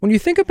When you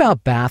think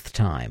about bath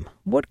time,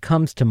 what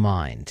comes to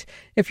mind?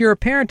 If you're a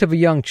parent of a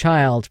young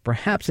child,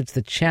 perhaps it's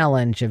the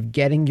challenge of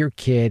getting your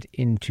kid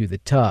into the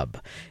tub.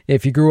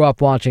 If you grew up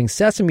watching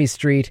Sesame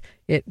Street,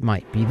 it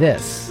might be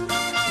this.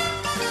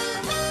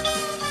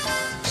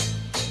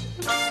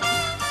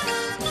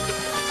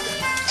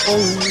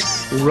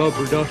 Oh,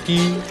 rubber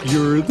ducky,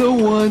 you're the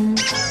one.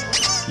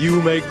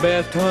 You make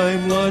bath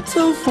time lots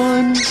of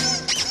fun.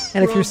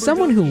 And if you're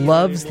someone who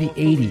loves the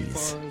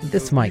 80s,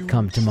 this might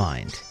come to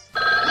mind.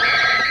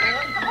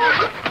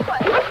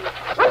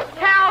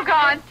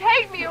 Calgon,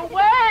 take me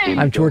away!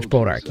 I'm George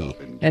Bodarky,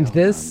 and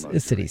this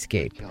is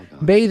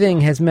Cityscape.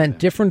 Bathing has meant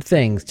different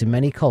things to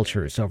many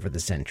cultures over the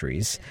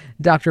centuries.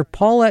 Dr.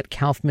 Paulette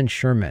Kouffman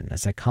Sherman, a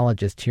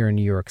psychologist here in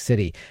New York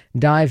City,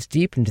 dives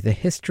deep into the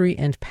history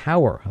and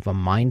power of a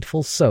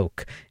mindful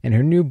soak in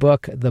her new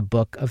book, The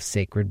Book of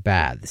Sacred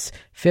Baths,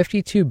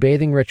 52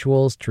 Bathing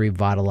Rituals to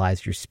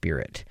Revitalize Your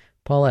Spirit.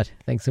 Paulette,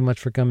 thanks so much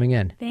for coming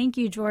in. Thank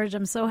you, George.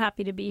 I'm so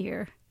happy to be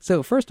here.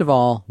 So first of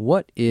all,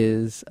 what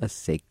is a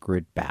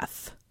sacred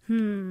bath?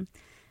 The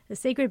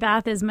sacred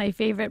bath is my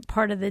favorite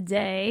part of the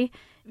day.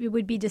 It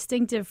would be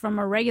distinctive from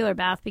a regular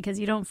bath because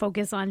you don't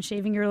focus on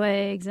shaving your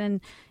legs and,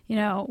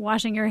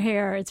 washing your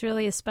hair. It's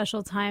really a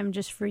special time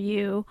just for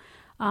you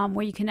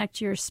where you connect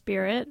to your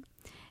spirit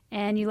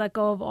and you let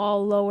go of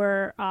all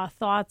lower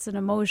thoughts and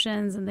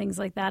emotions and things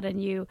like that,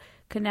 and you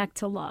connect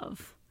to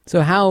love.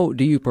 So how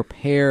do you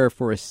prepare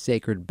for a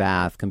sacred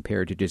bath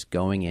compared to just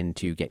going in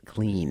to get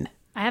clean?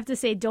 I have to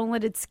say, don't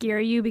let it scare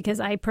you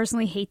because I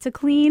personally hate to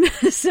clean.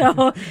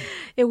 So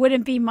it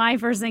wouldn't be my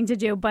first thing to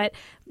do. But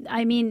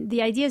I mean,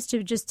 the idea is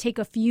to just take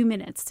a few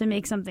minutes to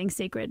make something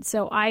sacred.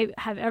 So I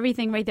have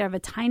everything right there. I have a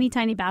tiny,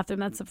 tiny bathroom.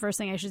 That's the first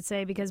thing I should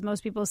say, because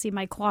most people see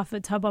my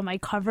clawfoot tub on my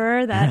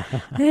cover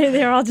that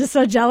they're all just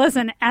so jealous.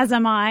 And as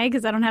am I,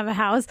 because I don't have a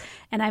house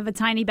and I have a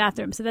tiny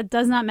bathroom. So that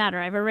does not matter.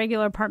 I have a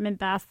regular apartment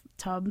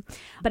bathtub,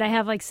 but I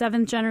have like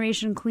 7th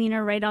generation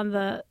cleaner right on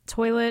the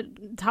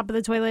toilet, top of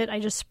the toilet. I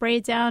just spray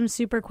it down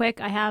super quick.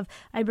 I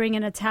bring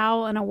in a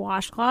towel and a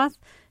washcloth.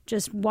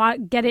 Just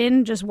get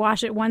in, just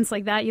wash it once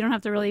like that. You don't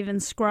have to really even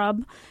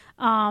scrub.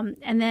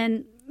 And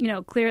then,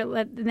 clear it,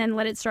 and then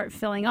let it start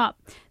filling up.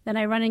 Then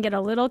I run and get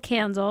a little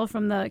candle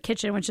from the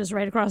kitchen, which is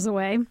right across the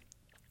way,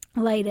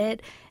 light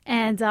it.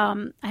 And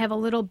I have a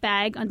little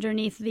bag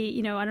underneath the,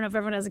 I don't know if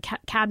everyone has a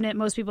cabinet.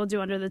 Most people do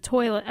under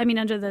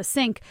the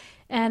sink.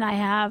 And I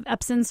have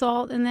Epsom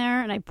salt in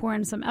there, and I pour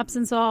in some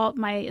Epsom salt,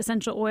 my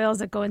essential oils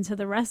that go into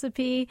the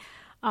recipe.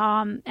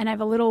 And I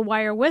have a little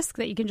wire whisk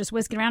that you can just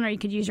whisk it around, or you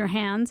could use your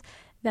hands.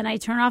 Then I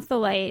turn off the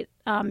light.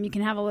 You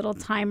can have a little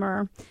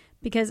timer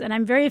and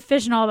I'm very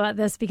efficient about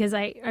this because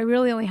I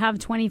really only have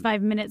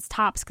 25 minutes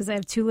tops because I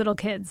have 2 little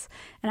kids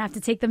and I have to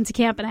take them to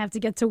camp and I have to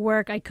get to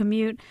work. I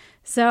commute.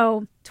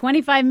 So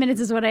 25 minutes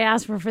is what I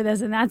asked for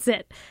this, and that's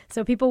it.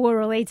 So people will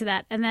relate to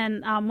that. And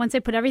then once I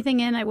put everything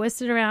in, I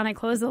whisk it around, I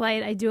close the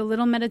light, I do a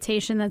little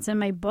meditation that's in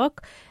my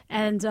book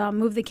and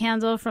move the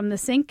candle from the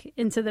sink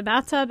into the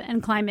bathtub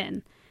and climb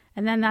in.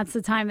 And then that's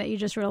the time that you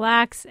just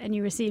relax and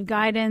you receive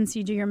guidance,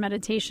 you do your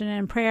meditation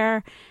and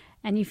prayer,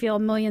 and you feel a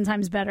million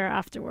times better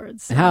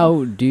afterwards. So.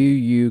 How do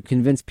you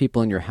convince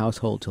people in your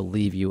household to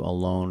leave you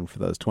alone for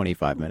those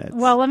 25 minutes?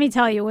 Well, let me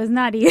tell you, it was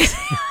not easy.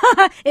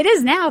 It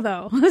is now,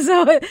 though.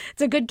 So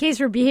it's a good case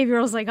for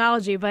behavioral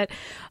psychology. But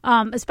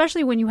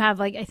especially when you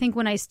have, I think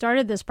when I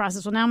started this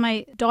process, well, now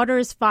my daughter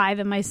is 5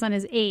 and my son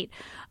is 8.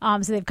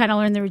 So they've kind of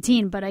learned the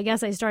routine. But I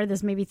guess I started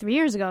this maybe 3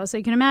 years ago. So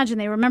you can imagine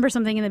they remember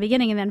something in the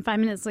beginning and then 5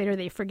 minutes later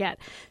they forget.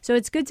 So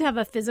it's good to have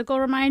a physical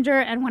reminder.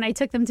 And when I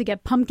took them to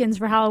get pumpkins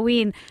for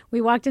Halloween,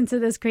 we walked into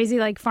this crazy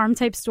farm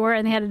type store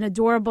and they had an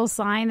adorable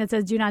sign that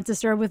says do not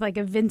disturb with a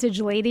vintage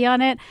lady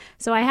on it.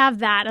 So I have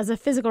that as a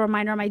physical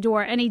reminder on my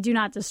door, any do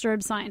not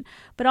disturb sign.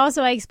 But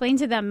also I explained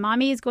to them,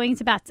 mommy is going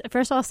to bath.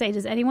 First I'll say,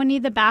 does anyone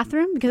need the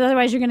bathroom? Because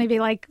otherwise you're going to be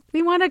like,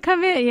 we want to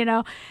come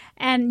in,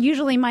 And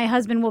usually my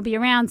husband will be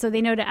around, so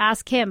they know to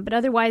ask him. But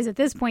otherwise, at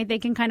this point, they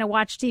can kind of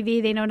watch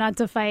TV. They know not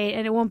to fight,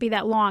 and it won't be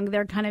that long.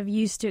 They're kind of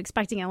used to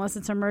expecting it unless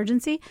it's an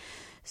emergency.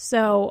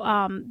 So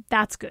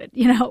that's good,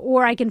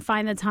 or I can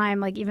find the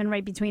time, even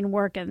right between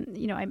work and,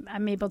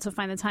 I'm able to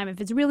find the time.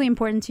 If it's really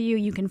important to you,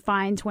 you can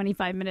find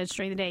 25 minutes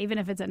during the day, even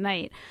if it's at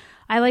night.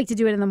 I like to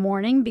do it in the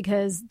morning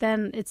because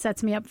then it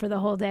sets me up for the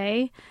whole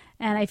day.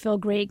 And I feel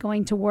great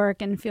going to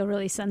work and feel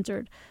really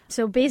centered.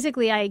 So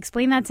basically, I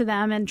explain that to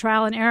them and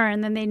trial and error,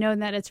 and then they know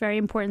that it's very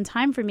important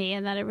time for me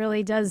and that it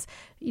really does,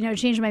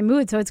 change my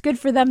mood. So it's good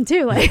for them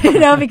too,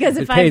 because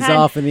if it pays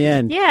off in the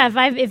end. Yeah,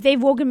 if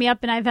they've woken me up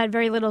and I've had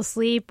very little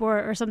sleep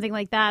or something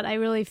like that, I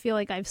really feel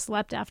like I've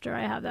slept after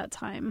I have that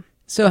time.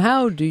 So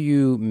how do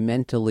you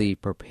mentally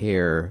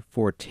prepare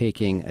for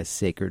taking a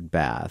sacred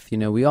bath?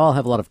 We all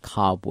have a lot of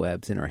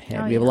cobwebs in our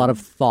head. We have a lot of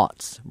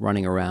thoughts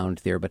running around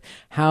there. But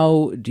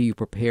how do you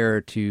prepare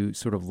to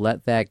sort of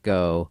let that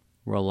go,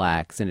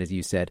 relax, and as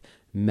you said,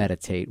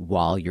 meditate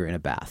while you're in a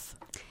bath?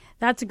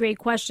 That's a great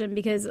question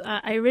because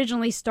I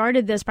originally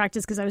started this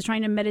practice because I was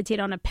trying to meditate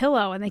on a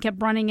pillow and they kept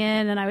running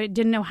in and I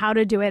didn't know how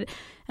to do it.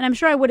 And I'm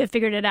sure I would have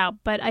figured it out.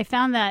 But I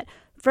found that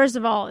First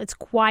of all, it's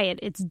quiet,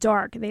 it's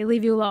dark, they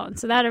leave you alone.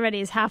 So that already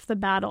is half the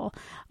battle.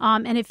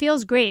 And it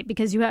feels great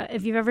because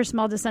if you've ever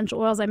smelled essential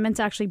oils, I meant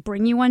to actually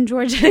bring you one,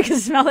 George, I could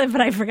smell it,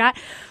 but I forgot.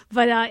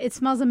 But it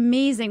smells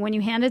amazing. When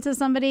you hand it to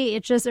somebody,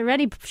 it just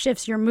already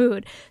shifts your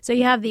mood. So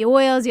you have the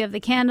oils, you have the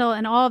candle,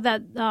 and all of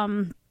that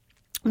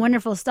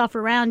wonderful stuff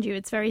around you.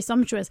 It's very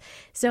sumptuous.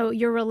 So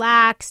you're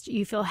relaxed,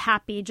 you feel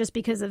happy just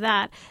because of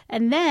that.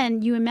 And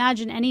then you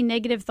imagine any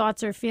negative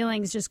thoughts or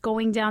feelings just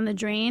going down the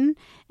drain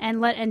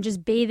and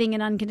just bathing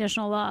in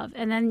unconditional love.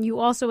 And then you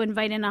also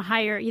invite in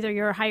either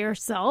your higher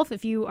self,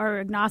 if you are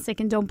agnostic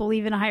and don't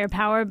believe in a higher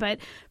power. But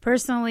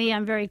personally,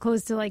 I'm very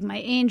close to like my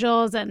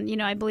angels,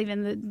 and I believe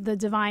in the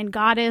divine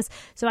goddess.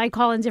 So I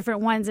call in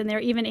different ones, and there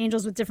are even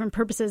angels with different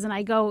purposes. And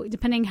I go,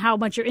 depending how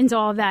much you're into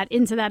all of that,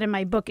 into that in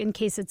my book in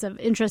case it's of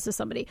interest to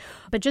somebody.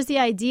 But just the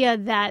idea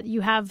that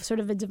you have sort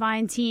of a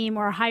divine team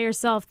or a higher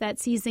self that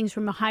sees things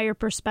from a higher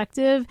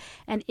perspective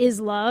and is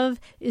love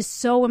is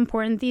so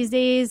important these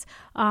days.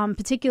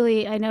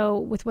 Particularly, I know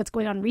with what's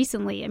going on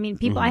recently. I mean,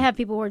 I have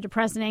people who are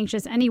depressed and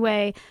anxious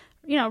anyway,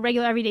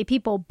 regular everyday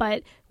people,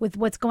 but with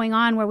what's going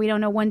on where we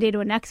don't know one day to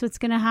the next what's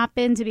going to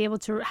happen, to be able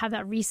to have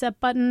that reset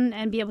button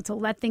and be able to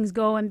let things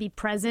go and be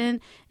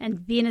present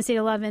and be in a state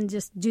of love and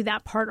just do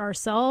that part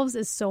ourselves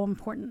is so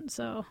important.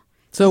 So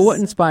what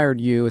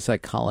inspired you, a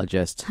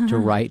psychologist, to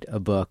write a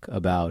book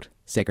about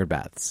sacred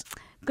baths?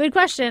 Good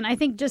question. I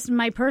think just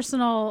my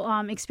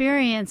personal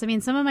experience. I mean,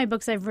 some of my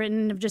books I've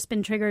written have just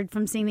been triggered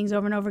from seeing things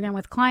over and over again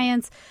with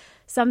clients.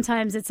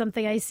 Sometimes it's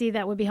something I see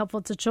that would be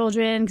helpful to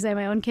children because I have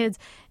my own kids.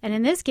 And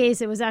in this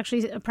case, it was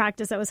actually a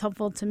practice that was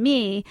helpful to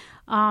me.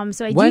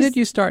 When did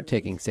you start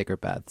taking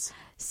sacred baths?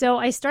 So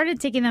I started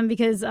taking them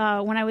because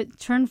when I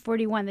turned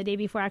 41, the day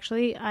before,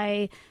 actually,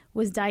 I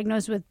was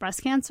diagnosed with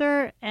breast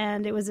cancer,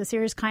 and it was a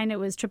serious kind. It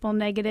was triple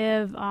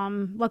negative.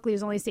 Luckily, it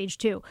was only stage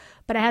 2.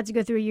 But I had to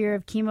go through a year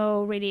of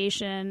chemo,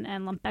 radiation,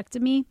 and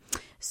lumpectomy.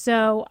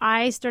 So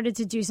I started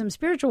to do some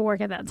spiritual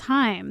work at that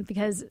time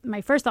because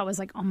my first thought was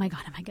like, oh my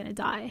God, am I going to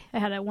die? I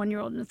had a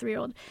 1-year-old and a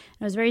 3-year-old.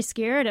 I was very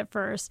scared at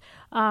first.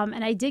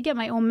 And I did get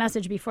my own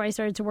message before I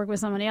started to work with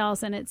someone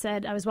else. And it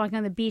said, I was walking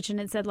on the beach and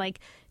it said like,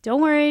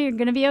 don't worry, you're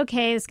going to be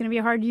okay. It's going to be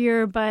a hard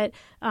year, but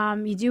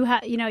you do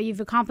have,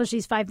 you've accomplished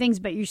these 5 things,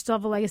 but you still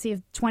have a legacy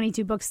of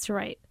 22 books to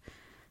write.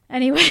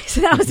 Anyway,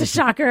 so that was a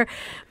shocker.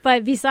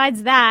 But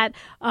besides that,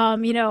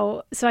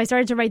 so I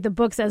started to write the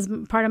books as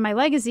part of my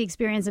legacy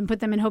experience and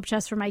put them in hope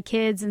chests for my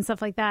kids and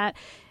stuff like that.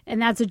 And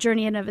that's a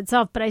journey in and of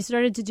itself. But I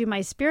started to do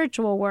my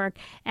spiritual work.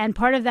 And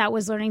part of that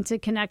was learning to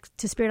connect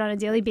to spirit on a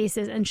daily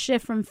basis and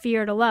shift from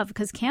fear to love,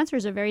 because cancer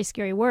is a very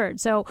scary word.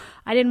 So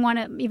I didn't want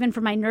to, even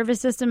for my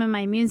nervous system and my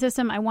immune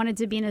system, I wanted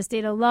to be in a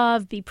state of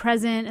love, be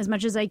present as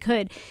much as I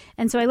could.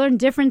 And so I learned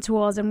different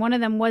tools. And one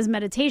of them was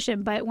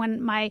meditation. But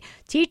when my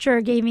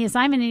teacher gave me an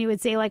assignment and he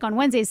would say like on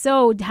Wednesday,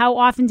 so how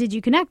often did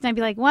you connect? And I'd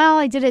be like, well,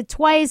 I did it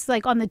twice,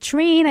 like on the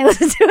train, I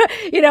listened to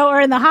it,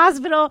 or in the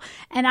hospital.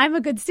 And I'm a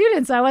good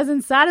student, so I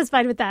wasn't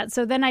satisfied with that.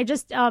 So then I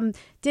just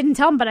didn't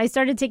tell him, but I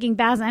started taking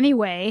baths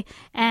anyway.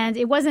 And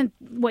it wasn't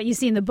what you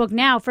see in the book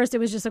now. First, it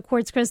was just a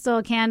quartz crystal,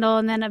 a candle.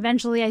 And then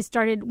eventually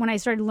when I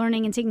started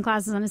learning and taking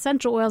classes on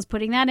essential oils,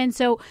 putting that in.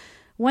 So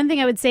one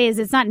thing I would say is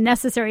it's not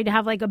necessary to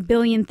have like a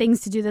billion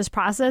things to do this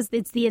process.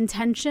 It's the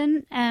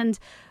intention, and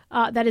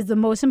that is the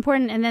most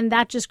important. And then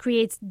that just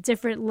creates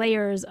different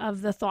layers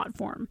of the thought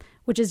form,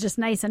 which is just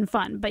nice and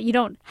fun. But you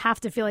don't have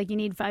to feel like you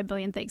need 5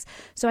 billion things.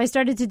 So I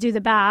started to do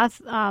the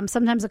bath,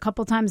 sometimes a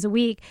couple times a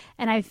week.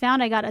 And I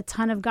found I got a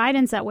ton of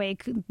guidance that way,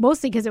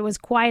 mostly because it was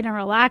quiet and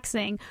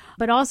relaxing,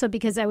 but also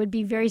because I would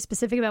be very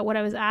specific about what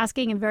I was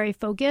asking and very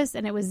focused.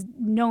 And it was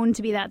known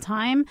to be that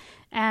time.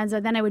 And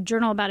then I would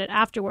journal about it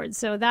afterwards.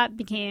 So that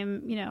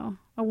became,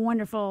 a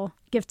wonderful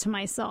gift to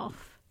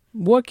myself.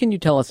 What can you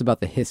tell us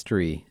about the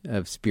history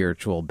of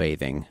spiritual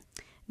bathing?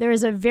 There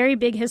is a very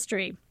big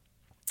history.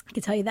 I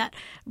can tell you that.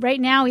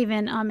 Right now,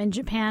 even in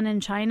Japan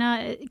and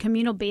China,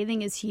 communal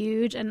bathing is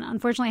huge. And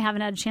unfortunately, I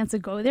haven't had a chance to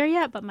go there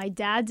yet, but my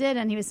dad did,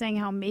 and he was saying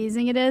how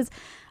amazing it is.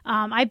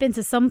 I've been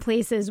to some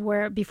places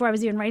where, before I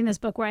was even writing this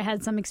book, where I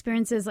had some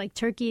experiences like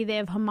Turkey, they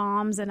have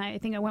hammams, and I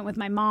think I went with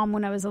my mom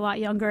when I was a lot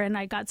younger, and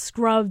I got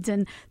scrubbed,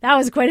 and that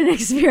was quite an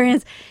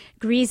experience.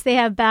 Greece, they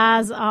have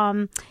baths.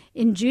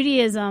 In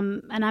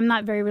Judaism, and I'm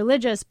not very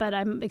religious, but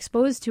I'm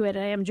exposed to it,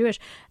 I am Jewish,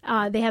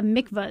 they have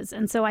mikvahs.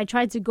 And so I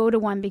tried to go to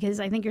one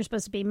because I think you're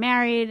supposed to be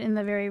married in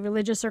the very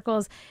religious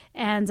circles.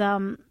 And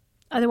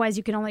otherwise,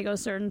 you can only go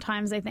certain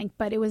times, I think.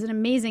 But it was an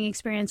amazing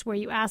experience where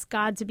you ask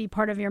God to be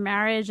part of your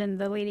marriage. And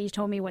the lady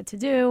told me what to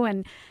do.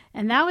 And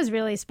that was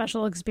really a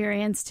special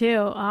experience,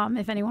 too,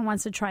 if anyone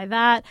wants to try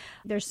that.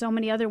 There's so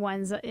many other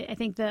ones. I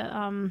think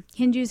the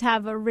Hindus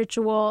have a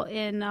ritual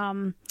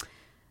in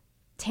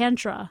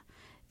Tantra.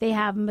 They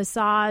have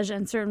massage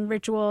and certain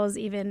rituals,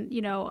 even,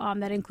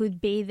 that include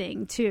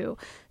bathing too.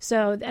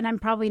 So, and I'm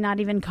probably not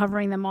even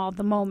covering them all at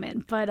the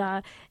moment,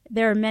 but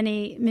there are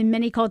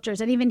many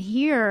cultures. And even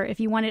here, if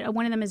you wanted,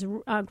 one of them is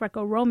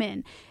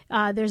Greco-Roman.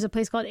 There's a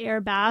place called Air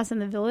Bass in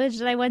the village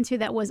that I went to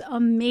that was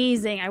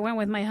amazing. I went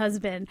with my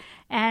husband,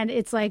 and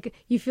it's like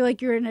you feel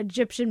like you're an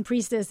Egyptian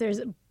priestess.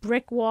 There's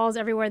brick walls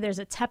everywhere. There's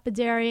a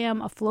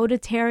tepidarium, a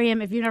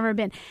flotatarium, if you've never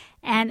been.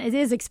 And it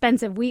is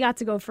expensive. We got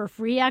to go for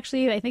free,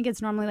 actually. I think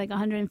it's normally like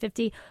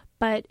 $150,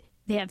 but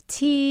they have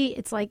tea.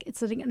 It's like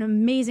an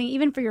amazing,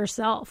 even for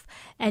yourself.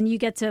 And you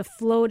get to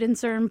float in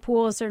certain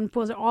pools. Certain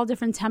pools are all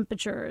different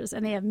temperatures,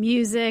 and they have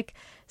music.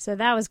 So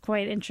that was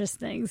quite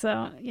interesting.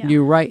 So yeah.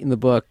 You write in the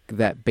book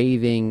that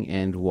bathing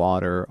and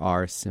water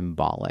are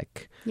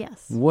symbolic.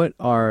 Yes. What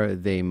are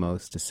they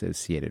most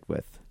associated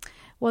with?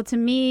 Well, to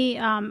me,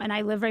 and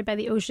I live right by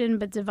the ocean,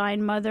 but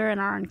Divine Mother and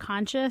our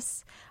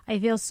unconscious, I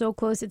feel so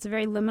close. It's a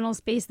very liminal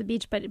space, the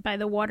beach, but by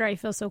the water, I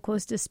feel so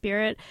close to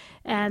spirit.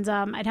 And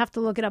I'd have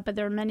to look it up, but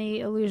there are many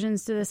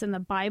allusions to this in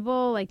the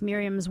Bible, like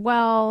Miriam's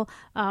well,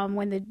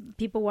 when the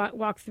people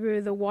walked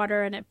through the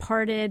water and it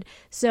parted.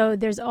 So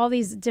there's all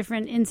these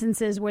different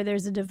instances where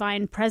there's a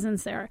divine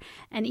presence there.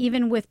 And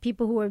even with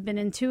people who have been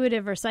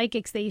intuitive or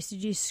psychics, they used to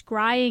do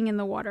scrying in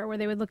the water, where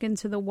they would look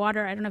into the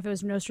water. I don't know if it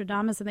was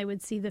Nostradamus, and they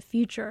would see the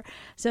future.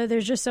 So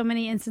there's just so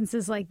many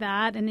instances like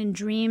that. And in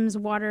dreams,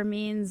 water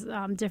means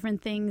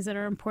different things that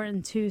are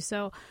important too.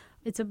 So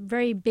it's a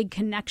very big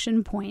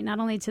connection point, not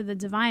only to the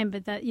divine,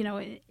 but that,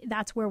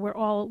 that's where we're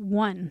all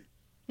one,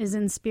 is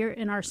in spirit,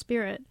 in our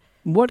spirit.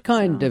 What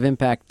kind of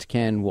impact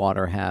can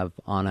water have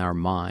on our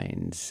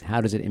minds?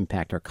 How does it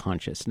impact our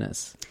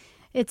consciousness?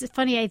 It's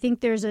funny. I think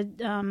there's a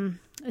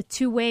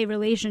two-way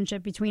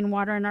relationship between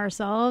water and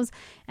ourselves.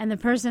 And the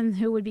person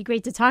who would be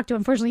great to talk to,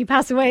 unfortunately, he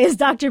passed away, is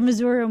Dr.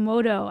 Masaru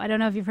Emoto. I don't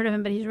know if you've heard of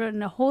him, but he's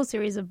written a whole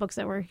series of books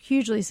that were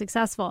hugely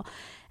successful.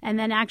 And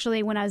then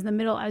actually, when I was in the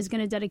middle, I was going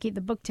to dedicate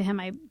the book to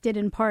him. I did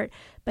in part,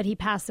 but he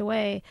passed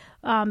away.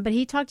 But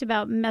he talked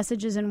about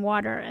messages in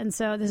water. And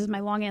so this is my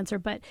long answer.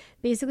 But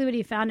basically what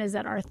he found is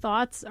that our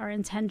thoughts, our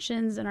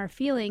intentions, and our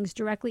feelings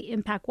directly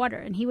impact water.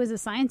 And he was a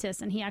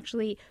scientist, and he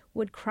actually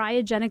would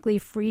cryogenically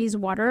freeze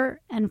water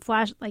and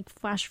flash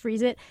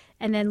freeze it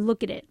and then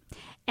look at it.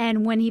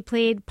 And when he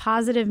played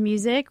positive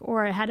music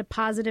or had a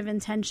positive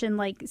intention,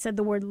 like said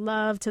the word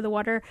love to the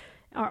water,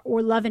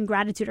 or love and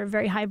gratitude are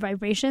very high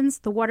vibrations,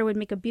 the water would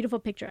make a beautiful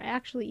picture. I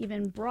actually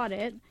even brought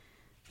it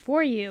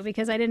for you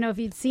because I didn't know if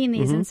you'd seen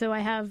these. Mm-hmm. And so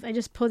I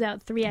just pulled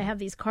out 3. I have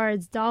these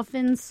cards,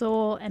 Dolphin,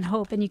 Soul, and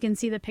Hope. And you can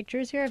see the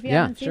pictures here if you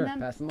haven't seen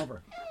them. Pass them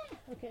over.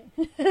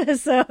 Okay.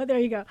 So there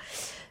you go.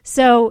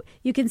 So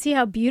you can see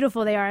how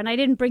beautiful they are. And I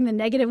didn't bring the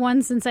negative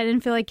ones since I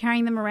didn't feel like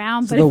carrying them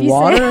around. So but the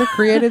water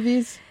created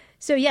these?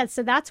 So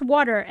so that's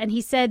water. And he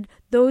said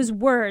those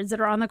words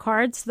that are on the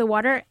cards to the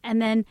water,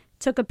 and then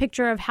took a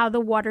picture of how the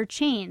water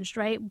changed,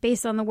 right,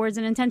 based on the words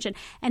and intention.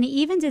 And he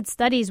even did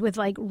studies with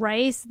like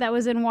rice that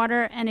was in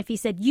water. And if he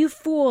said, "You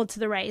fool," to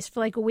the rice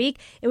for like a week,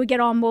 it would get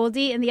all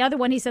moldy. And the other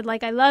one, he said,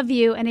 like, "I love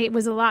you." And it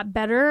was a lot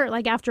better,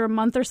 like after a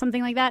month or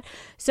something like that.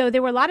 So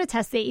there were a lot of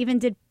tests. They even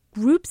did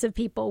groups of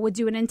people would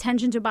do an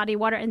intention to body of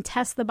water and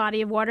test the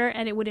body of water,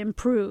 and it would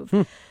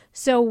improve.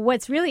 So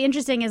what's really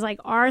interesting is like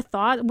our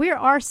thought, we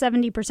are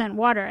 70%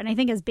 water. And I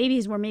think as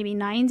babies, we're maybe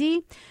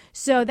 90.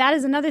 So that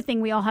is another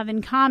thing we all have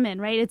in common,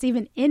 right? It's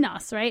even in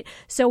us, right?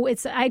 So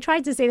I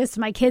tried to say this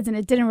to my kids and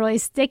it didn't really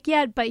stick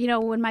yet. But,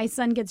 when my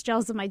son gets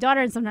jealous of my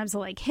daughter and sometimes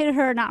he'll like hit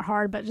her, not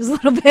hard, but just a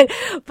little bit.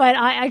 But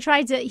I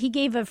tried to, he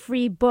gave a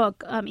free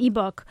book,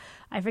 ebook.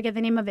 I forget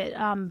the name of it,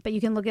 but you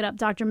can look it up,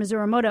 Dr.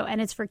 Masaru Emoto,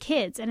 and it's for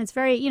kids. And it's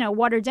very,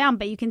 watered down,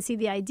 but you can see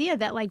the idea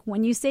that like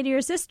when you say to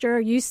your sister,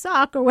 "You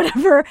suck," or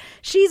whatever,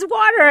 she's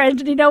water.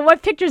 And,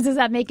 what pictures does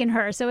that make in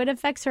her? So it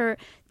affects her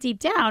deep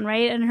down,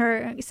 right?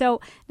 And so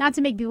not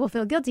to make people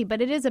feel guilty,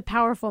 but it is a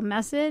powerful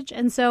message.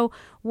 And so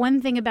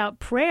one thing about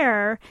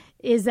prayer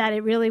is that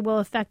it really will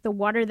affect the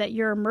water that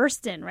you're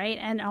immersed in, right?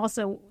 And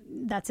also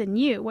that's in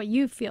you, what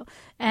you feel.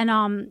 And,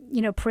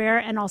 prayer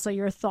and also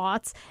your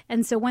thoughts.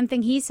 And so one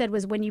thing he said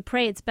was when you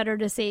pray, it's better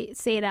to say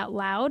it out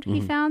loud,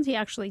 he found. He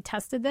actually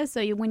tested this.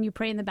 So when you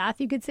pray in the bath,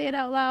 you could say it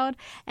out loud.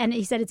 And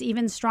he said it's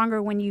even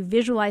stronger when you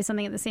visualize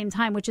something at the same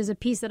time, which is a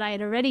piece that I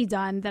had already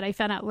done that I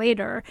found out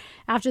later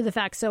after the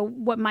fact. So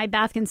what my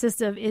bath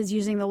consists of is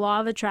using the law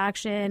of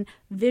attraction,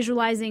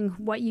 visualizing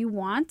what you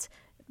want,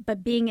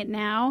 but being it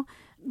now,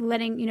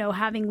 letting,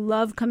 having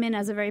love come in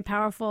as a very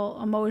powerful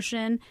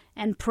emotion,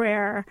 and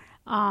prayer.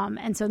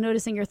 And so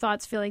noticing your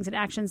thoughts, feelings, and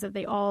actions, that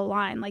they all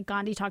align, like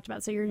Gandhi talked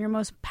about. So you're in your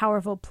most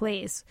powerful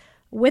place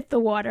with the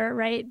water,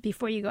 right,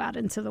 before you go out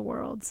into the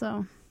world.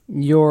 So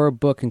your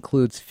book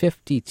includes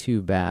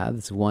 52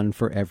 baths, one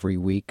for every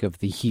week of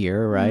the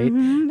year, right?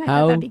 Mm-hmm.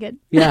 That'd be good.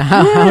 Yeah.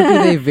 How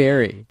do they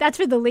vary? That's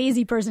for the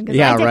lazy person, because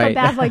I take a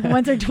bath like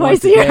once or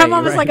twice a year. I'm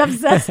almost like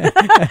obsessed.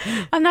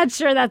 I'm not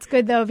sure that's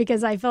good, though,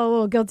 because I feel a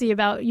little guilty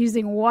about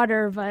using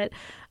water, but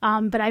I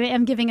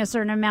am giving a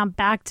certain amount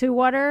back to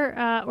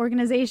water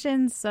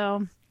organizations.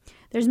 So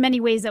there's many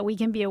ways that we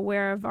can be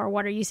aware of our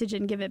water usage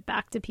and give it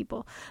back to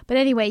people. But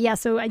anyway, yeah.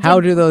 So how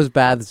do those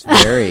baths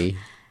vary?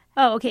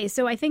 Oh, okay.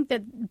 So I think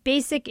that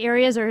basic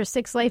areas are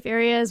 6 life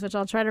areas, which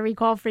I'll try to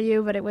recall for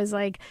you. But it was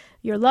like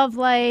your love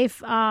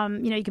life.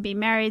 You could be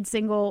married,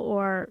 single,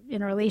 or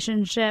in a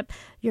relationship.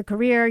 Your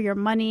career, your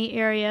money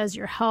areas,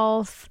 your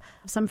health,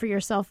 some for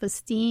your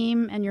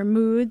self-esteem and your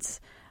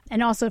moods,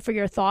 and also for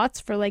your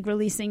thoughts, for like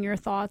releasing your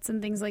thoughts and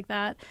things like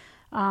that.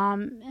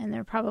 And there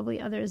are probably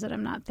others that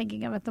I'm not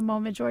thinking of at the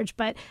moment, George,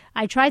 but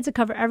I tried to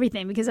cover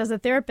everything because as a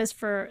therapist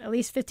for at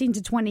least 15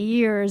 to 20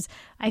 years,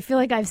 I feel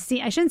like I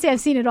shouldn't say I've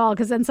seen it all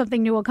because then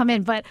something new will come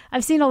in, but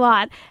I've seen a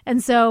lot.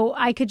 And so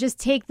I could just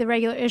take the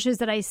regular issues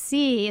that I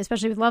see,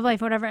 especially with love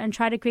life or whatever, and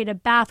try to create a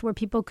bath where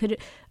people could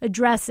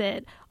address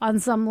it on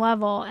some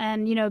level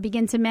and,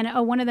 begin to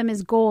one of them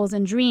is goals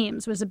and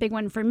dreams was a big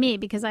one for me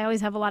because I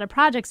always have a lot of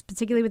projects,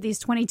 particularly with these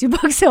 22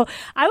 books. So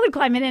I would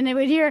climb in and it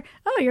would hear,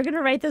 oh, you're going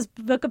to write this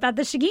book about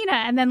the Shagina.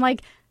 And then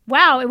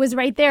wow, it was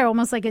right there,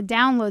 almost like a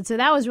download. So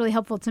that was really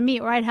helpful to me.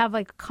 Or I'd have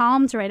a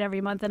column to write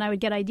every month and I would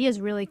get ideas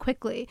really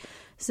quickly.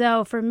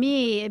 So for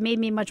me, it made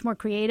me much more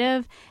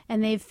creative.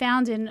 And they've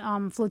found in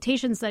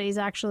flotation studies,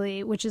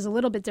 actually, which is a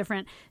little bit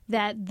different,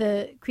 that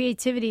the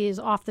creativity is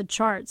off the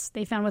charts.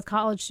 They found with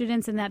college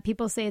students and that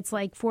people say it's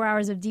like 4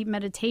 hours of deep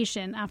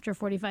meditation after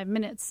 45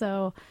 minutes.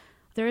 So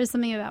there is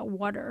something about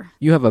water.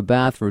 You have a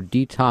bath for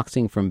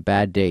detoxing from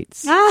bad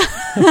dates.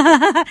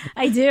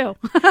 I do.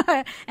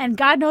 And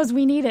God knows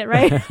we need it,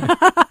 right?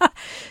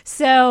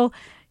 So,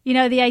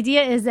 the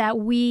idea is that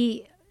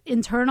we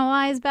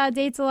internalize bad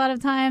dates a lot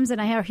of times. And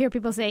I hear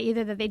people say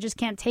either that they just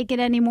can't take it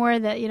anymore,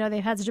 that,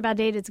 they've had such a bad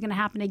date, it's going to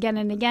happen again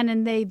and again.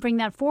 And they bring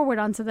that forward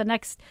onto the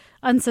next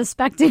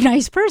unsuspecting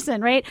nice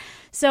person, right?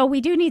 So we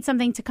do need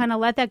something to kind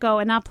of let that go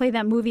and not play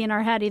that movie in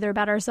our head, either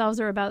about ourselves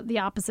or about the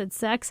opposite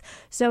sex.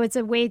 So it's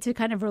a way to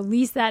kind of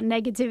release that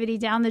negativity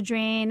down the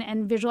drain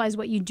and visualize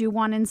what you do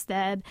want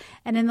instead.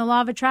 And in the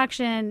law of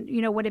attraction,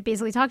 what it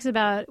basically talks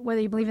about,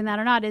 whether you believe in that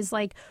or not, is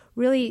like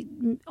really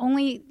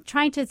only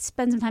trying to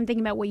spend some time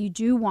thinking about what you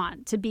do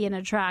want to be and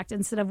attract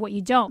instead of what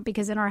you don't,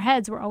 because in our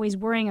heads, we're always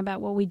worrying about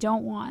what we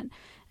don't want.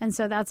 And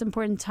so that's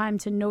important time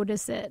to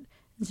notice it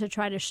and to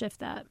try to shift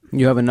that.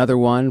 You have another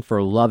one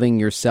for loving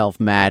yourself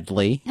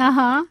madly.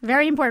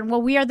 Very important.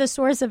 Well, we are the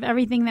source of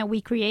everything that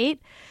we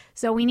create.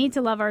 So we need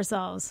to love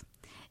ourselves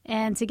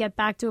and to get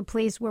back to a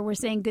place where we're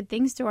saying good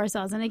things to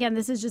ourselves. And again,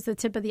 this is just the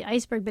tip of the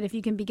iceberg. But if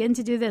you can begin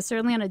to do this,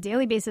 certainly on a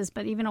daily basis,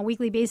 but even a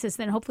weekly basis,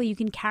 then hopefully you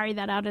can carry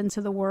that out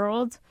into the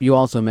world. You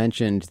also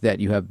mentioned that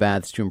you have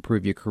baths to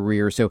improve your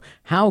career. So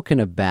how can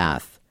a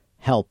bath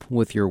help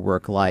with your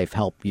work life,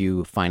 help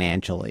you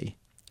financially?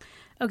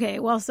 Okay,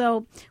 well,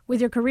 so with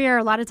your career,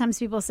 a lot of times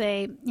people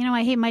say,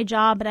 I hate my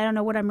job, but I don't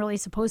know what I'm really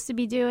supposed to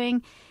be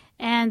doing.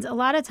 And a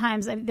lot of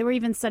times, there were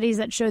even studies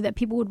that showed that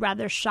people would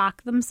rather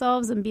shock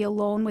themselves and be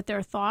alone with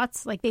their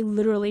thoughts. Like they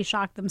literally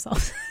shock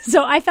themselves.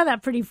 So I found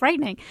that pretty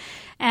frightening.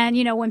 And,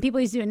 when people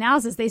used to do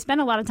analysis, they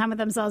spent a lot of time with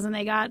themselves and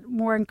they got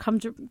more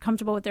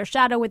comfortable with their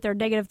shadow, with their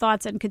negative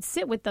thoughts, and could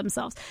sit with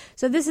themselves.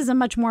 So this is a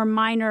much more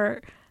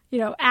minor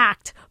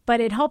act,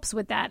 but it helps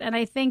with that. And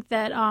I think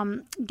that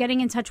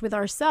getting in touch with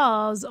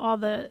ourselves, all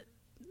the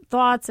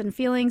thoughts and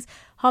feelings,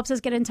 helps us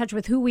get in touch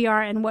with who we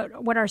are and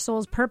what our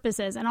soul's purpose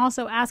is. And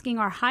also asking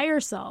our higher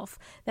self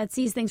that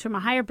sees things from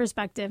a higher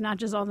perspective, not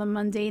just all the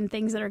mundane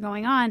things that are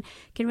going on,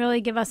 can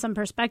really give us some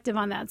perspective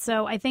on that.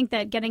 So I think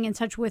that getting in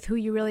touch with who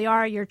you really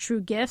are, your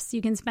true gifts,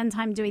 you can spend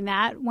time doing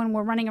that. When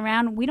we're running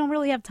around, we don't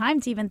really have time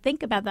to even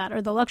think about that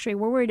or the luxury.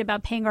 We're worried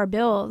about paying our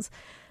bills.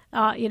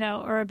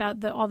 Or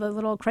about all the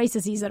little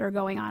crises that are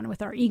going on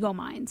with our ego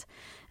mind.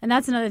 And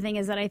that's another thing,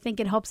 is that I think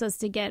it helps us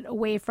to get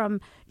away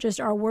from just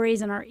our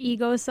worries and our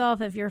ego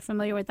self, if you're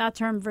familiar with that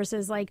term,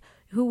 versus like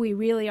who we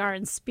really are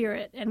in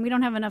spirit. And we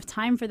don't have enough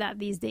time for that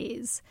these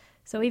days.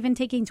 So even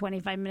taking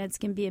 25 minutes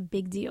can be a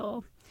big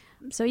deal.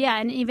 So yeah,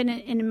 and even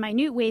in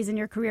minute ways in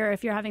your career,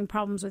 if you're having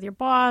problems with your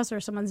boss or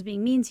someone's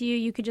being mean to you,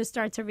 you could just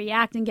start to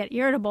react and get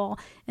irritable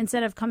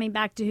instead of coming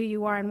back to who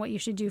you are and what you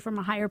should do from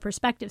a higher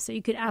perspective. So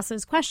you could ask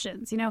those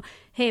questions,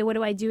 hey, what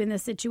do I do in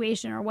this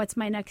situation? Or what's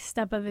my next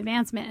step of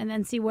advancement? And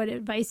then see what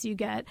advice you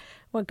get,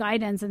 what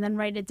guidance, and then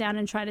write it down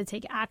and try to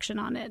take action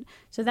on it.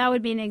 So that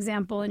would be an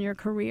example in your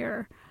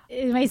career.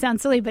 It might sound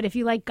silly, but if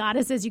you like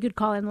goddesses, you could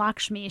call in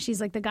Lakshmi.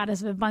 She's like the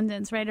goddess of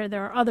abundance, right? Or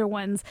there are other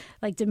ones,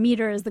 like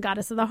Demeter is the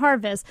goddess of the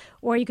harvest.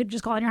 Or you could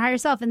just call in your higher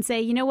self and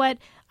say, you know what?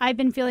 I've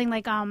been feeling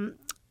like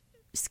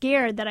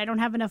scared that I don't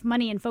have enough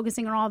money and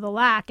focusing on all the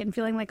lack and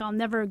feeling like I'll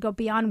never go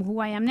beyond who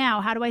I am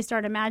now. How do I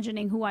start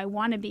imagining who I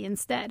want to be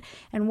instead?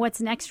 And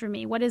what's next for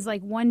me? What is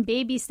like one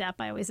baby step,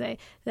 I always say,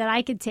 that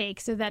I could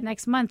take so that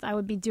next month I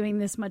would be doing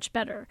this much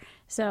better?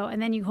 So,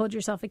 and then you hold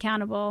yourself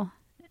accountable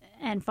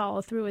and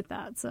follow through with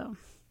that.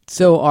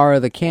 So are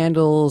the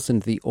candles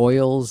and the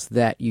oils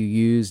that you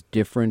use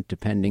different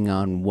depending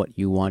on what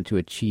you want to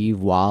achieve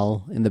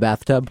while in the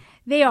bathtub?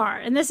 They are.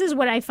 And this is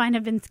what I find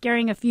have been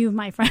scaring a few of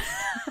my friends.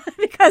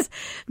 because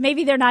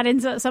maybe they're not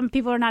into, some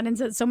people are not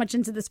into so much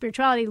into the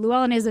spirituality.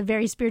 Llewellyn is a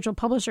very spiritual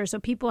publisher, so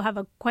people have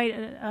quite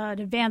an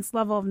advanced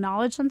level of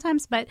knowledge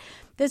sometimes. But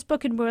this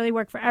book can really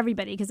work for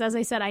everybody because, as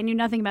I said, I knew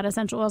nothing about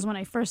essential oils when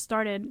I first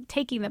started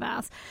taking the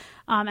bath,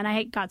 and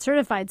I got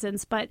certified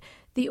since. But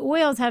the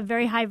oils have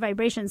very high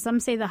vibrations.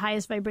 Some say the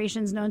highest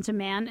vibrations known to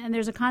man. And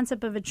there's a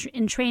concept of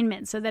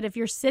entrainment, so that if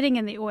you're sitting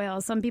in the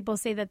oils, some people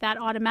say that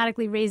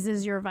automatically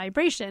raises your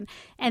vibration.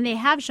 And they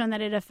have shown that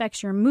it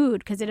affects your mood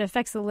because it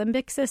affects the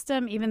limbic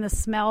system, even the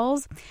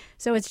smells.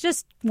 So it's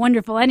just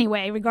wonderful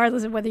anyway,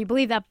 regardless of whether you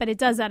believe that, but it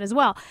does that as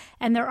well.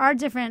 And there are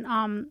different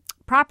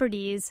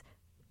properties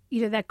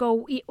that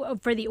go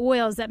for the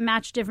oils that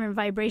match different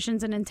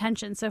vibrations and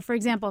intentions. So, for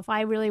example, if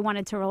I really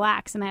wanted to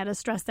relax and I had a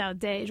stressed out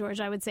day,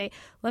 George, I would say,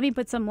 let me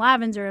put some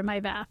lavender in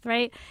my bath,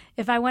 right?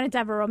 If I wanted to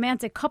have a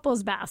romantic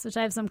couples bath, which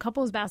I have some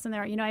couples baths in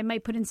there, I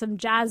might put in some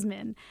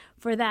jasmine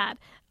for that.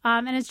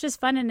 And it's just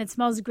fun and it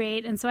smells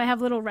great. And so I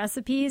have little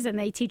recipes and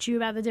they teach you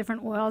about the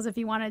different oils if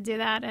you want to do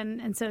that.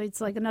 And so it's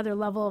like another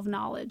level of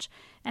knowledge.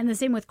 And the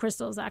same with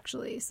crystals,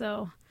 actually.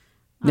 So...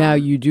 Now,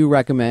 you do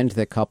recommend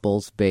that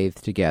couples bathe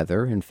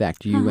together. In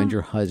fact, you and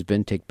your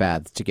husband take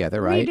baths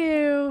together, right? We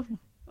do.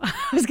 I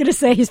was going to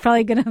say he's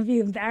probably going to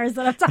be embarrassed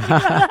that I'm talking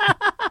about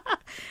that.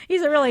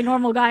 He's a really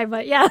normal guy,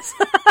 but yes.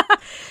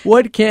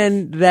 What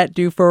can that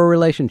do for a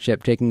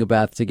relationship, taking a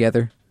bath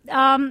together?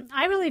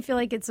 I really feel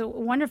like it's a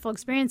wonderful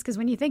experience because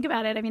when you think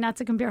about it, I mean, not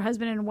to compare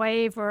husband and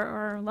wife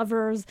or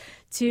lovers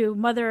to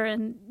mother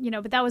and,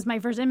 but that was my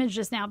first image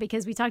just now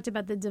because we talked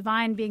about the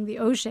divine being the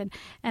ocean.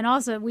 And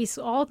also we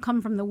all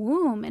come from the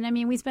womb. And I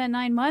mean, we spent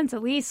 9 months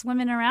at least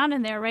swimming around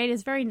in there, right?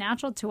 It's very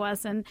natural to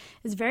us and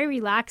it's very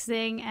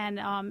relaxing.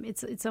 And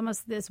it's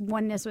almost this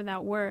oneness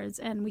without words.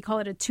 And we call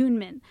it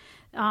attunement.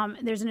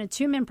 There's an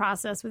attunement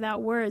process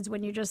without words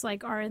when you just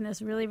are in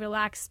this really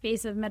relaxed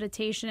space of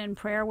meditation and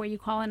prayer where you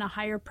call in a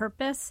higher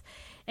purpose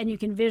and you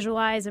can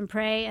visualize and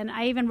pray. And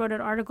I even wrote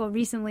an article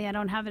recently, I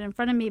don't have it in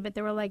front of me, but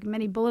there were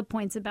many bullet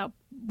points about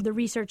the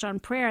research on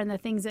prayer and the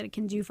things that it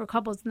can do for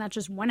couples. And that's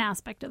just one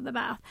aspect of the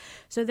bath.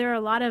 So there are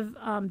a lot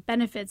of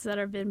benefits that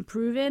have been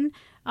proven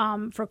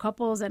for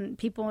couples and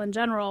people in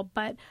general.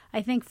 But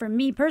I think for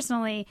me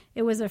personally,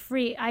 it was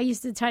I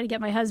used to try to get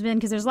my husband,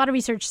 because there's a lot of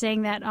research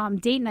saying that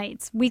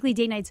weekly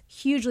date nights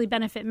hugely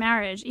benefit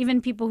marriage,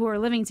 even people who are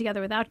living together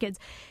without kids,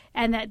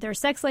 and that their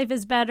sex life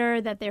is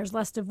better, that there's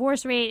less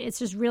divorce rate. It's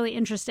just really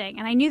interesting.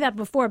 And I knew that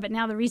before, but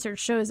now the research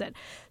shows it.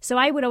 So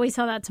I would always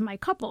tell that to my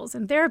couples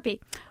in therapy.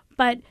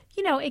 But,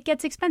 it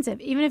gets expensive.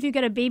 Even if you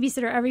get a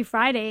babysitter every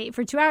Friday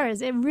for 2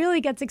 hours, it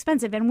really gets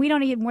expensive. And we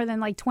don't eat more than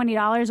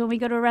 $20 when we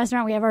go to a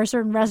restaurant. We have our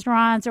certain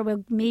restaurants or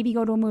we'll maybe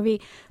go to a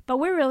movie, but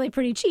we're really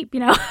pretty cheap,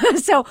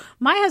 So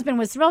my husband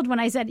was thrilled when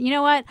I said, you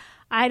know what?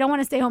 I don't want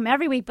to stay home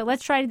every week, but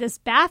let's try this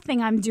bath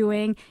thing I'm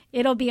doing.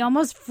 It'll be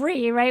almost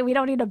free, right? We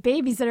don't need a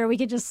babysitter. We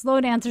could just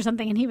slow dance or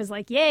something. And he was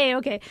like, yay,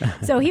 okay.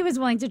 So he was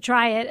willing to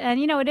try it. And,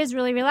 it is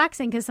really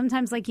relaxing because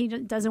sometimes he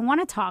doesn't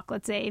want to talk.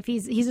 Let's say if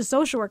he's a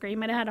social worker, he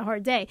might have had a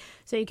hard day.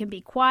 So you can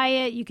be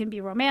quiet, you can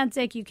be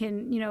romantic, you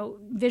can,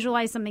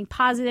 visualize something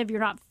positive.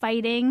 You're not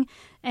fighting.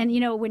 And,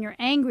 when you're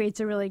angry, it's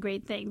a really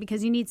great thing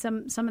because you need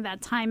some of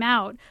that time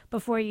out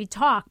before you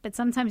talk. But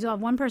sometimes you'll have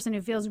one person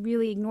who feels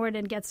really ignored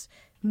and gets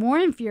more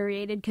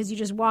infuriated because you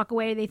just walk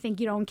away. They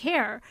think you don't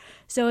care.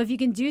 So if you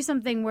can do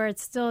something where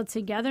it's still a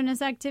togetherness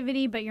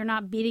activity, but you're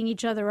not beating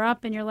each other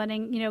up and you're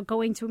letting,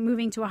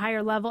 moving to a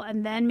higher level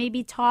and then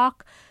maybe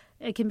talk,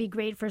 it can be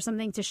great for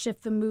something to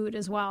shift the mood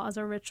as well as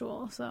a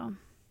ritual. So.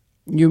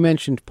 You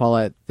mentioned,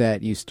 Paulette,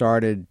 that you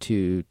started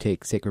to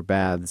take sacred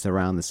baths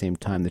around the same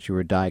time that you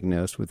were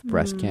diagnosed with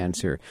breast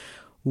cancer.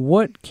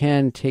 What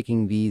can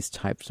taking these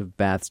types of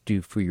baths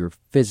do for your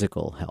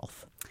physical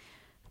health?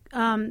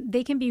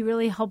 They can be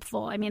really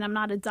helpful. I mean, I'm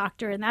not a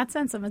doctor in that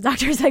sense. I'm a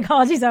doctor of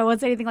psychology, so I won't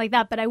say anything like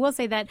that. But I will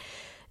say that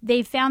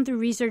they found through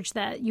research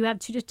that you have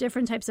two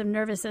different types of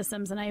nervous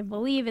systems. And I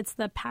believe it's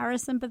the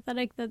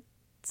parasympathetic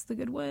that's the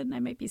good one.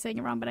 I might be saying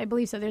it wrong, but I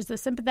believe so. There's the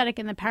sympathetic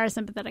and the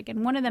parasympathetic.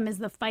 And one of them is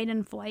the fight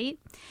and flight,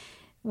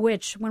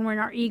 which when we're in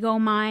our ego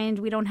mind,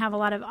 we don't have a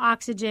lot of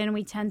oxygen.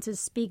 We tend to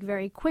speak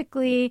very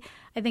quickly.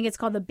 I think it's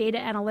called the beta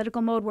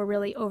analytical mode. We're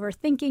really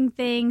overthinking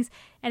things,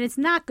 and it's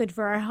not good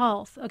for our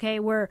health. Okay,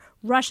 we're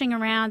rushing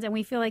around, and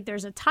we feel like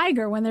there's a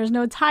tiger when there's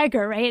no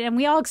tiger, right? And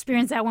we all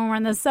experience that when we're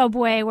in the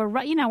subway.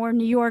 We're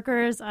New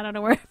Yorkers. I don't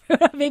know where,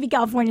 maybe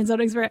Californians don't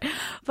experience,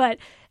 but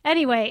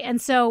anyway, and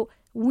so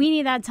we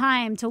need that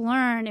time to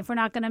learn, if we're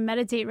not going to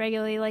meditate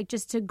regularly,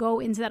 just to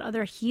go into that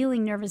other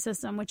healing nervous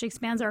system, which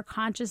expands our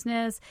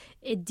consciousness.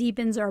 It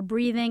deepens our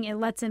breathing. It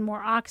lets in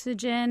more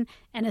oxygen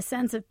and a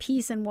sense of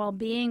peace and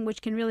well-being,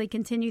 which can really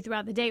continue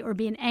throughout the day or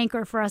be an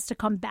anchor for us to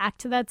come back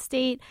to that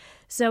state.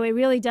 So it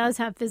really does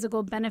have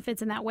physical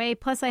benefits in that way.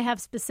 Plus, I have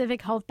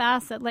specific health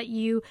baths that let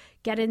you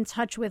get in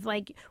touch with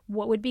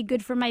what would be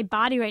good for my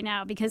body right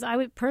now, because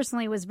I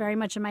personally was very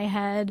much in my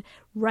head,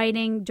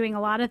 writing, doing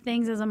a lot of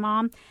things as a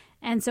mom.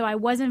 And so I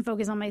wasn't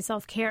focused on my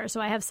self-care.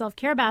 So I have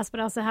self-care baths, but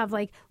I also have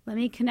like, let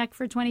me connect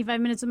for 25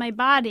 minutes with my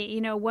body.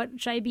 You know, what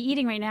should I be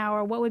eating right now?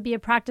 Or what would be a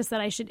practice that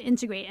I should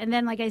integrate? And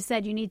then, like I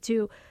said, you need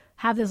to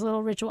have this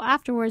little ritual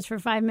afterwards for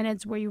 5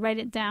 minutes where you write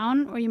it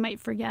down, or you might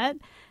forget,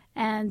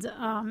 and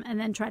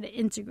then try to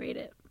integrate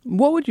it.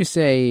 What would you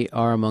say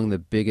are among the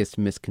biggest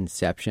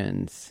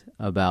misconceptions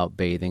about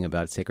bathing,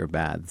 about sacred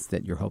baths,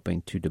 that you're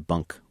hoping to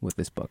debunk with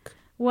this book?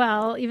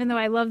 Well, even though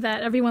I love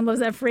that, everyone loves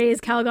that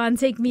phrase, Calgon,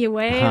 take me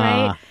away,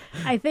 right?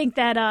 I think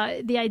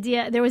that the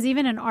idea, there was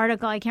even an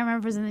article, I can't remember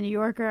if it was in the New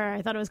Yorker,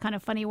 I thought it was kind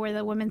of funny, where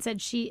the woman said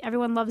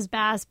everyone loves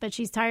baths, but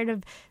she's tired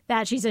of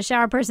that. She's a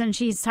shower person.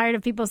 She's tired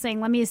of people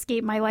saying, let me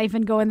escape my life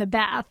and go in the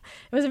bath.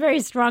 It was a very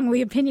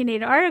strongly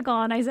opinionated article.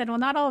 And I said, well,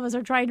 not all of us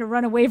are trying to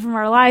run away from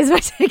our lives by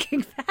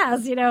taking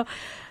baths, you know.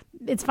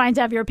 It's fine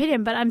to have your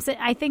opinion, but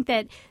I think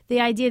that the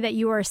idea that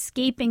you are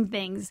escaping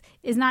things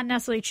is not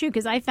necessarily true,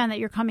 because I found that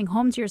you're coming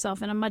home to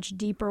yourself in a much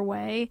deeper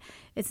way.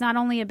 It's not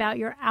only about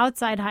your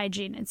outside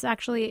hygiene. It's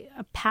actually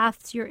a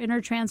path to your inner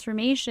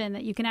transformation,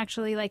 that you can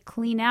actually like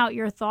clean out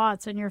your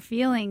thoughts and your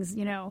feelings,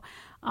 you know,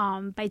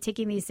 by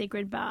taking these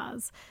sacred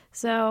baths.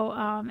 So,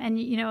 and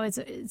you know,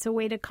 it's a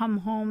way to come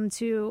home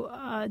to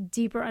a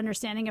deeper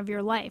understanding of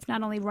your life.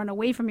 Not only run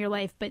away from your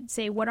life, but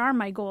say, what are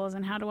my goals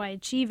and how do I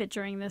achieve it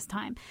during this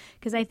time?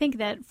 Because I think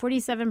that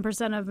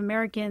 47% of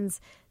Americans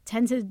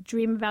tend to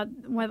dream about,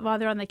 while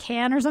they're on the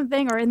can or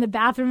something, or in the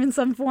bathroom in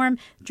some form,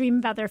 dream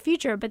about their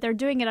future, but they're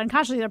doing it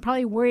unconsciously. They're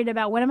probably worried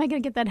about, when am I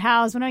going to get that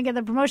house? When am I going to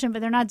get the promotion?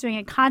 But they're not doing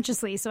it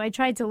consciously. So I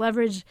tried to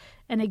leverage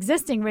an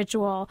existing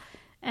ritual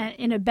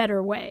in a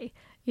better way,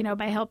 you know,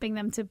 by helping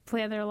them to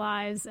plan their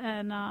lives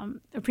and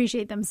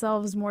appreciate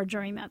themselves more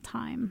during that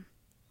time.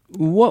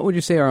 What would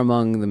you say are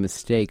among the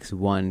mistakes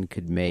one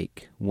could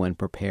make when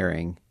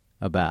preparing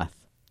a bath?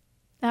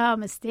 Oh,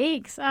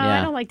 mistakes. Oh, Yeah.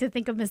 I don't like to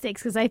think of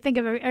mistakes, because I think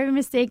of every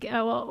mistake.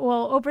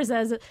 Well, Oprah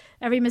says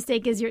every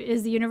mistake is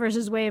the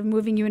universe's way of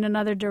moving you in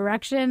another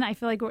direction. I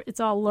feel like it's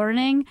all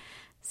learning.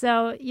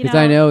 So, you know. Because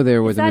I know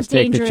there was a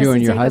mistake that you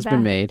and your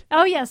husband made.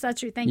 Oh, yes, that's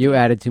true. Thank you. You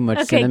added too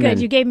much cinnamon. Okay,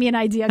 good. You gave me an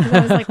idea, because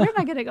I was like, where am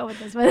I going to go with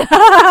this?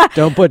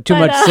 Don't put too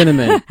much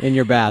cinnamon in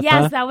your bath, Yes,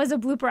 huh? that was a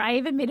blooper. I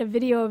even made a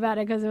video about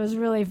it because it was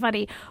really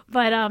funny.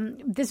 But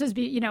this was,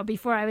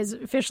 before I was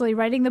officially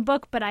writing the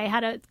book, but I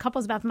had a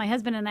couples bath with my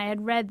husband, and I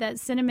had read that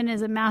cinnamon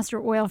is a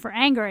master oil for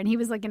anger, and he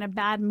was like in a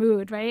bad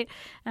mood, right?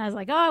 And I was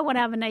like, oh, I want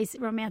to have a nice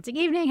romantic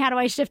evening. How do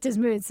I shift his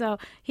mood? So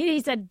he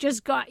said,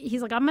 just go.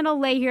 He's like, I'm going to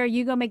lay here.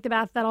 You go make the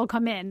bath. That'll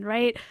come in,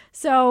 right?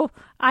 So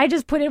I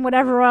just put in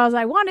whatever oils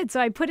I wanted. So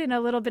I put in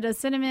a little bit of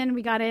cinnamon.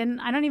 We got in,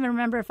 I don't even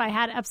remember if I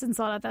had Epsom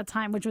salt at that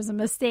time, which was a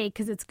mistake,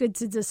 because it's good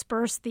to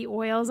disperse the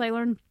oils, I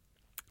learned.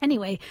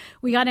 Anyway,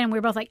 we got in. We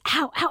were both like,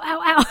 ow, ow,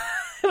 ow, ow.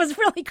 It was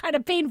really kind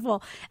of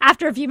painful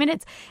after a few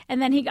minutes.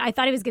 And then I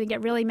thought he was going to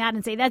get really mad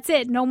and say, that's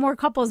it, no more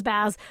couples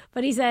baths.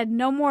 But he said,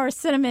 no more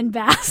cinnamon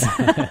baths.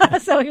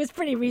 So he was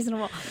pretty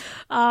reasonable.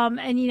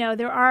 And,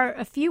 there are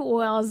a few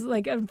oils,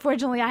 like,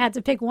 unfortunately, I had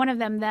to pick one of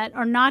them that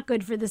are not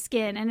good for the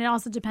skin. And it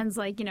also depends,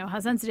 like, how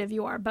sensitive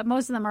you are. But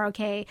most of them are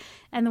okay.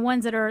 And the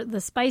ones that are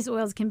the spice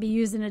oils can be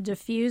used in a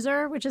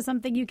diffuser, which is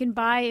something you can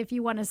buy if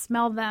you want to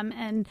smell them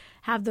and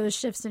have those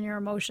shifts in your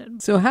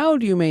emotions. So how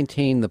do you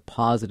maintain the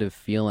positive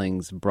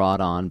feelings brought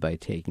on by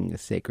taking a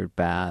sacred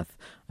bath?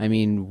 I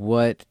mean,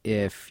 what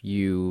if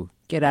you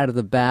get out of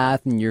the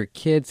bath and your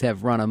kids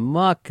have run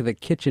amok, the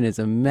kitchen is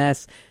a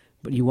mess,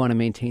 but you want to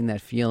maintain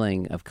that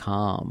feeling of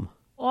calm?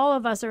 All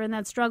of us are in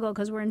that struggle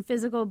because we're in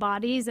physical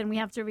bodies and we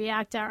have to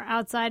react to our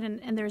outside,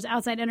 and there's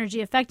outside energy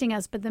affecting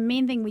us. But the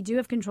main thing we do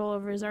have control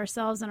over is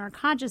ourselves and our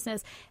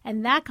consciousness,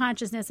 and that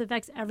consciousness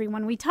affects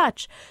everyone we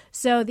touch.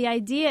 So the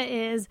idea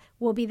is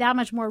we'll be that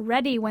much more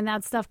ready when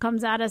that stuff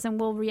comes at us, and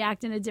we'll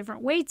react in a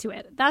different way to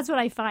it. That's what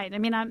I find. I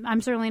mean,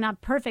 I'm certainly not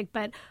perfect,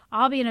 but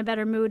I'll be in a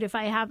better mood if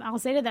I'll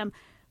say to them,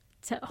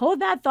 to hold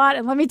that thought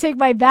and let me take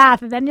my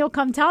bath, and then you'll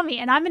come tell me.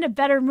 And I'm in a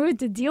better mood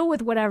to deal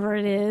with whatever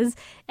it is.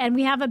 And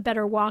we have a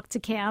better walk to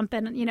camp.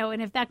 And,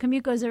 and if that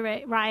commute goes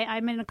right,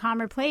 I'm in a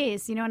calmer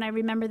place, and I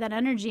remember that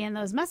energy and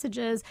those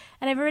messages.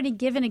 And I've already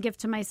given a gift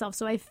to myself.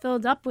 So I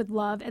filled up with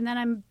love, and then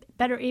I'm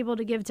better able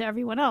to give to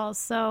everyone else.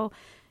 So,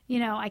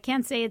 I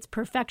can't say it's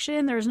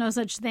perfection. There's no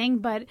such thing,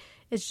 but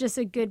it's just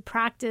a good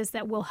practice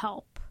that will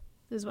help,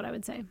 is what I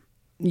would say.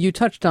 You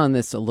touched on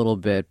this a little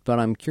bit, but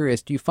I'm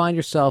curious, do you find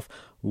yourself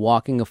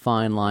walking a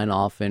fine line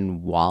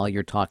often while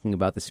you're talking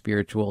about the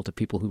spiritual to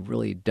people who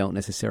really don't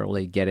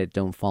necessarily get it,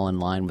 don't fall in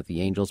line with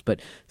the angels,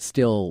 but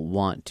still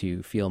want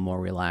to feel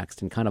more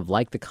relaxed and kind of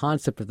like the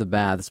concept of the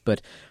baths,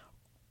 but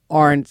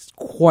aren't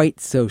quite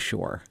so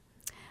sure?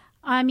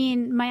 I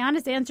mean, my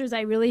honest answer is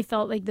I really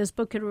felt like this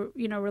book could,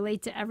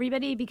 relate to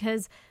everybody,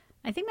 because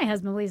I think my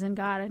husband believes in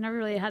God. I never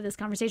really had this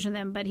conversation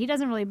with him, but he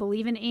doesn't really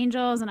believe in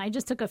angels. And I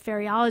just took a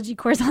fairyology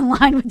course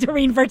online with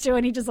Doreen Virtue,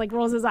 and he just like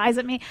rolls his eyes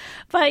at me.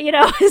 But,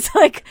 it's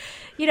like,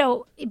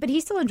 but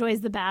he still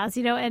enjoys the baths,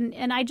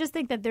 and I just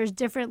think that there's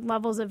different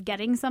levels of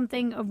getting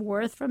something of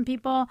worth from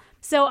people.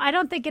 So I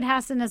don't think it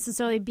has to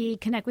necessarily be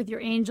connect with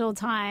your angel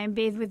time,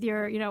 bathe with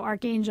your,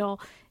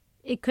 archangel.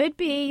 it could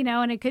be,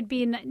 and it could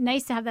be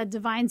nice to have that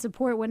divine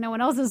support when no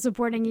one else is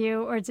supporting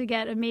you, or to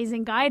get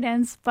amazing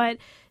guidance. But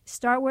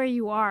start where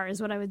you are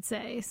is what I would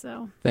say.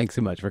 So thanks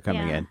so much for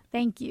coming in.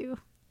 Thank you.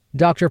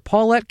 Dr.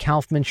 Paulette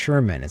Kouffman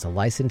Sherman is a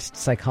licensed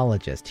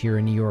psychologist here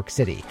in New York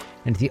City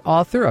and the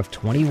author of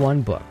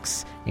 21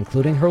 books,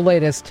 including her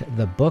latest,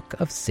 The Book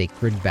of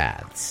Sacred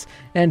Baths.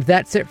 And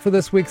that's it for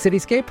this week's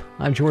Cityscape.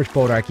 I'm George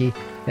Bodarky.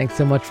 Thanks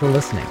so much for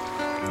listening.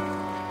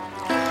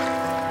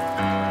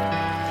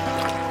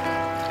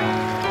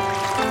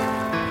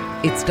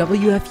 It's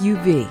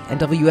WFUV and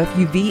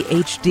WFUV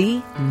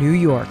HD, New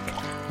York.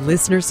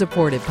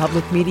 Listener-supported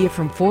public media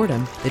from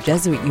Fordham, the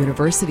Jesuit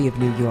University of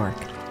New York.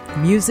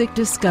 Music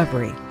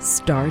discovery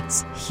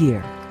starts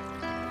here.